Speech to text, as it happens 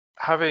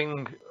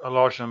Having a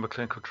large number of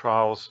clinical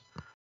trials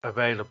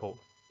available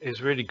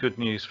is really good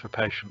news for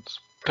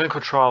patients.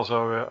 Clinical trials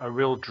are a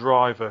real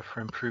driver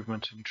for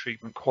improvement in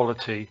treatment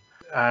quality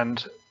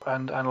and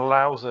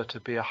allows there to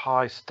be a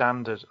high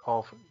standard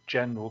of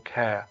general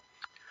care.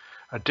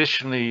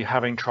 Additionally,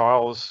 having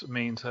trials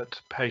means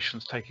that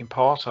patients taking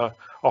part are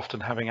often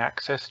having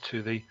access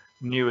to the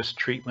newest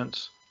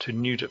treatments, to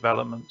new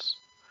developments.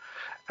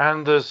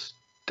 And there's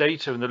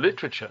data in the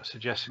literature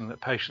suggesting that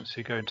patients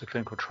who go into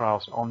clinical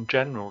trials on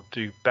general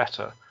do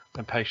better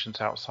than patients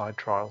outside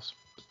trials.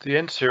 The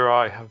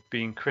NCRI have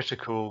been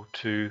critical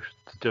to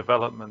the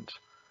development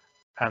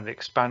and the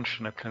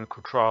expansion of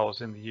clinical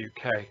trials in the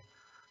UK.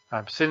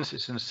 Since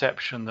its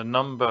inception, the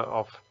number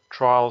of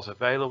trials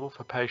available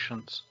for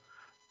patients,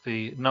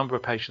 the number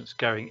of patients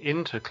going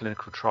into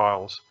clinical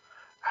trials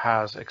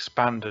has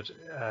expanded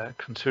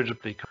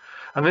considerably.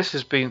 And this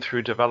has been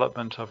through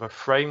development of a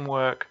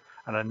framework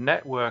and a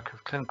network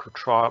of clinical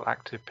trial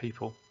active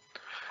people.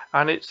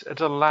 And it's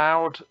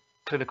allowed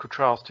clinical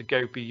trials to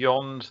go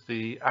beyond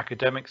the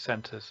academic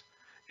centres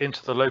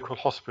into the local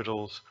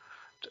hospitals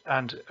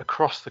and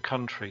across the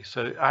country.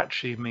 So it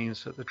actually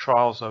means that the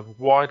trials are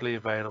widely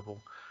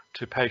available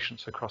to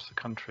patients across the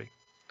country.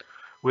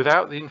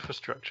 Without the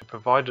infrastructure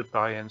provided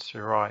by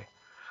NCRI,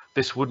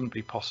 this wouldn't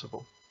be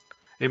possible.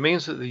 It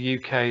means that the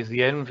UK is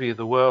the envy of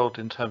the world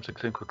in terms of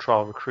clinical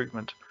trial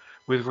recruitment,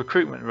 with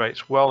recruitment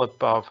rates well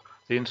above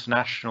the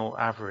international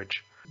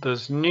average.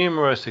 There's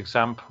numerous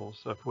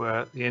examples of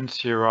where the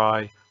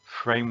NCRI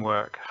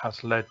framework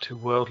has led to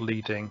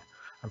world-leading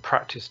and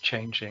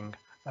practice-changing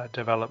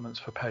developments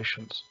for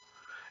patients.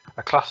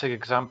 A classic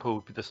example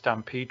would be the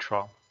STAMPEDE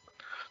trial.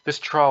 This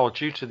trial,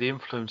 due to the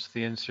influence of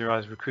the NCRI,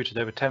 has recruited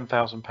over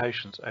 10,000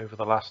 patients over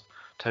the last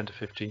 10 to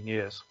 15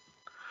 years.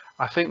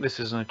 I think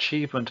this is an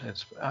achievement.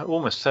 It's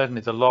almost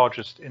certainly the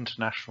largest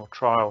international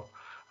trial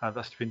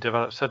that's been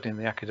developed, certainly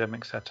in the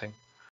academic setting.